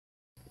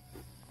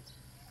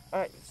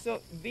Alright, so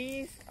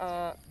these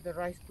are the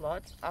rice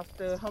plots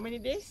after how many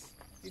days?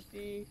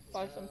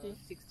 55 something?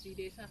 60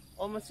 days.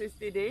 Almost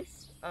 60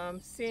 days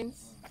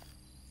since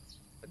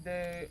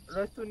the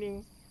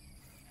ratooning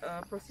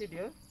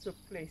procedure took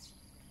place.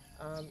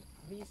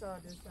 These are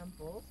the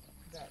samples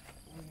that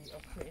we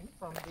obtained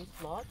from these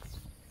plots.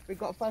 We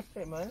got 5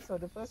 treatments. So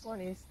the first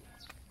one is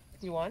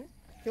T1.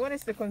 T1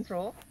 is the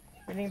control,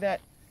 meaning that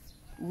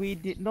we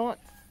did not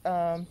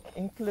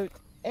include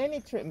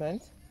any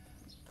treatment.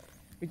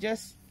 We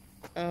just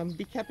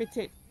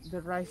decapitate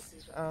the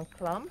rice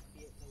clump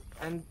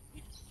and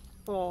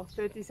for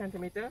 30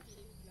 centimeters,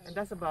 and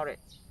that's about it.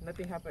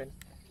 Nothing happened.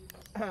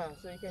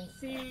 So you can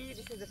see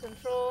this is the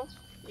control.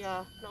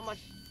 Yeah, not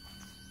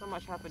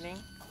much happening.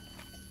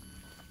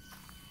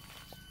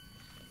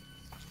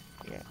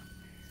 Yeah.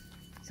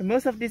 So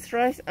most of this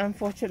rice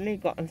unfortunately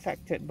got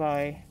infected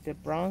by the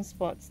brown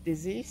spots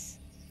disease.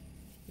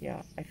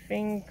 Yeah, I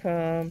think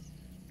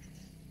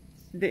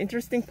the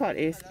interesting part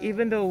is,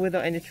 even though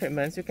without any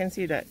treatments, you can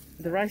see that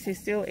the rice is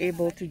still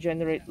able to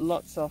generate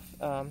lots of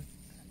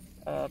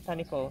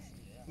panicles,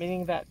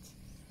 meaning that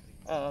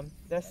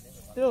there's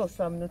still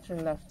some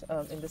nutrient left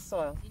in the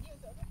soil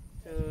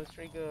to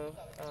trigger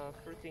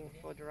fruiting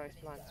for the rice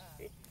plant.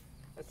 Okay.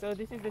 So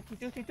this is the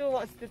T2. T2,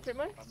 what's the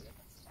treatment?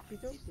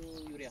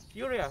 T2? Urea.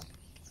 Urea.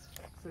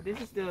 So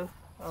this is the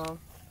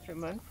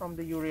treatment from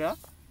the urea.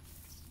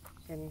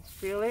 You can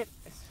feel it.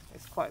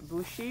 It's quite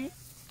bushy,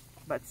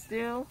 but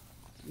still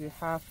you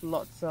have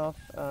lots of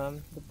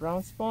the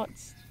brown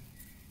spots.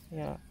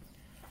 Yeah,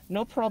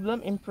 no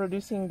problem in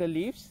producing the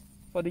leaves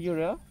for the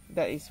urea.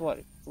 That is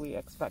what we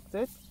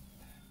expected,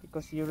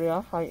 because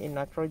urea high in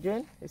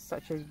nitrogen is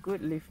such a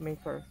good leaf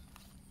maker.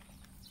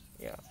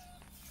 Yeah,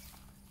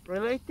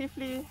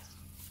 relatively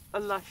a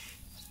lush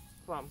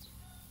clump.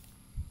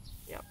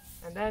 Yeah,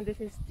 and then this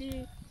is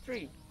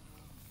T3.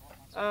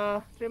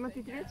 Treatment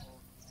T3?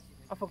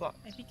 I forgot.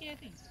 NPK, I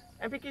think.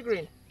 NPK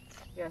green.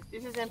 Yes,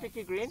 this is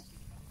NPK green.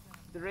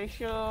 The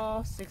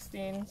ratio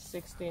 16,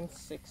 16,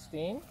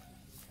 16.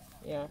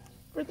 Yeah,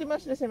 pretty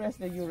much the same as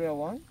the urea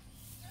one.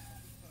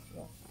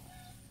 Yeah,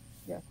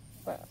 yeah,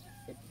 but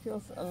it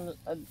feels a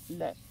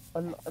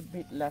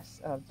bit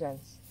less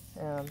dense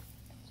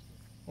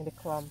in the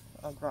clump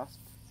grasp.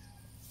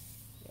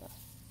 Yeah,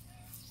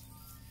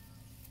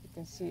 you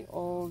can see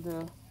all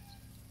the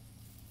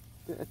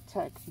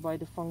attack by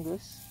the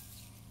fungus.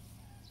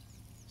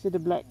 See the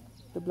black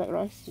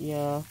rice?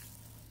 Yeah,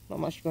 not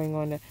much going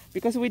on there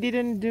because we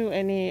didn't do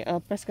any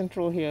pest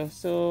control here,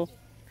 so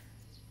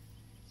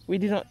we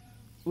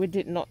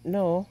did not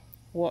know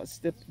what's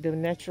the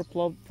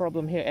natural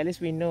problem here. At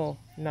least we know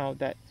now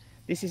that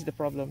this is the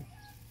problem.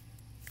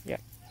 Yeah,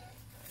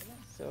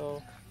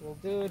 so we'll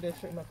do the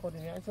treatment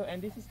accordingly. So,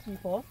 and this is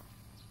T4.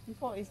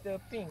 T4 is the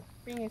pink.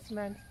 Pink is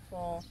meant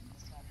for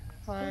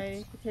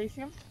high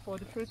potassium for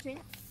the fruiting.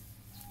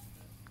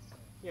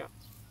 Yeah.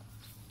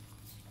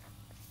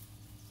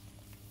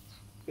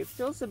 It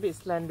feels a bit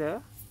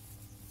slender,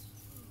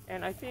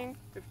 and I think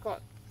we've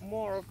got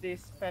more of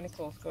these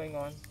panicles going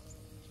on.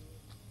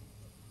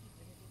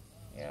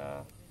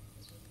 Yeah,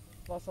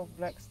 lots of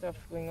black stuff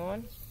going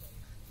on.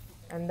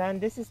 And then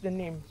this is the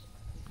neem.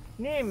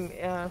 Neem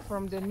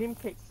from the Neem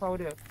Cake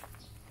powder.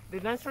 The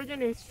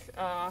nitrogen is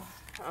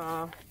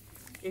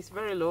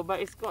very low, but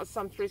it's got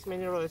some trace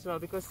mineral as well,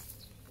 because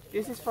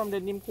this is from the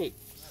Neem Cake.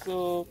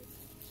 So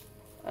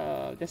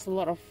there's a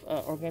lot of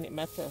organic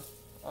matter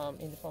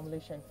in the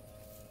formulation.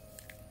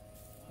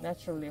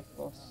 Naturally, of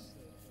course.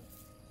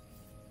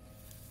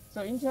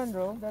 So in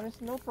general, there is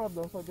no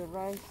problem for the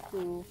rice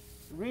to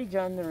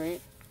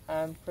regenerate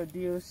and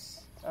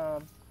produce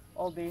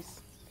all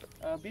these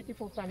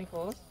beautiful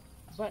panicles,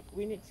 but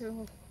we need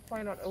to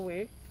find out a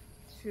way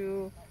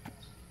to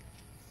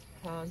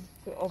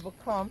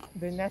overcome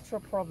the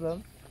natural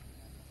problem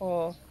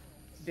for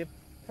the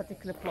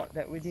particular plot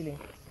that we're dealing.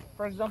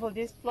 For example,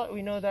 this plot,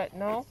 we know that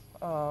now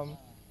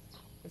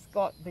it's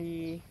got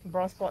the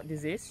brown spot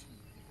disease.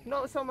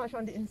 Not so much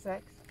on the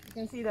insects. You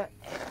can see that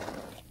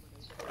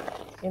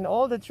in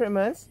all the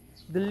treatments,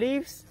 the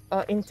leaves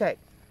are intact.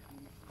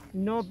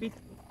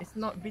 It's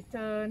not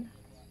bitten.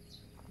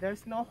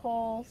 There's no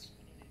holes.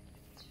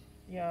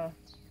 Yeah,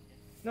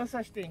 no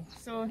such thing.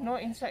 So no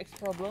insects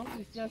problem.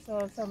 It's just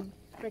some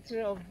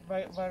bacterial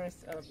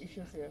virus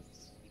issues here.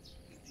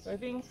 So I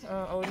think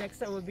our next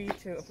step will be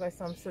to apply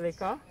some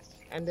silica,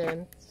 and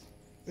then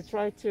we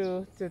try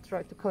to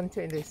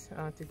contain this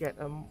to get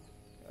a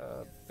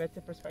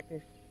better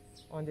perspective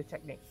on the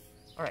technique.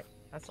 All right,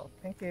 that's all.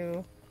 Thank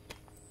you.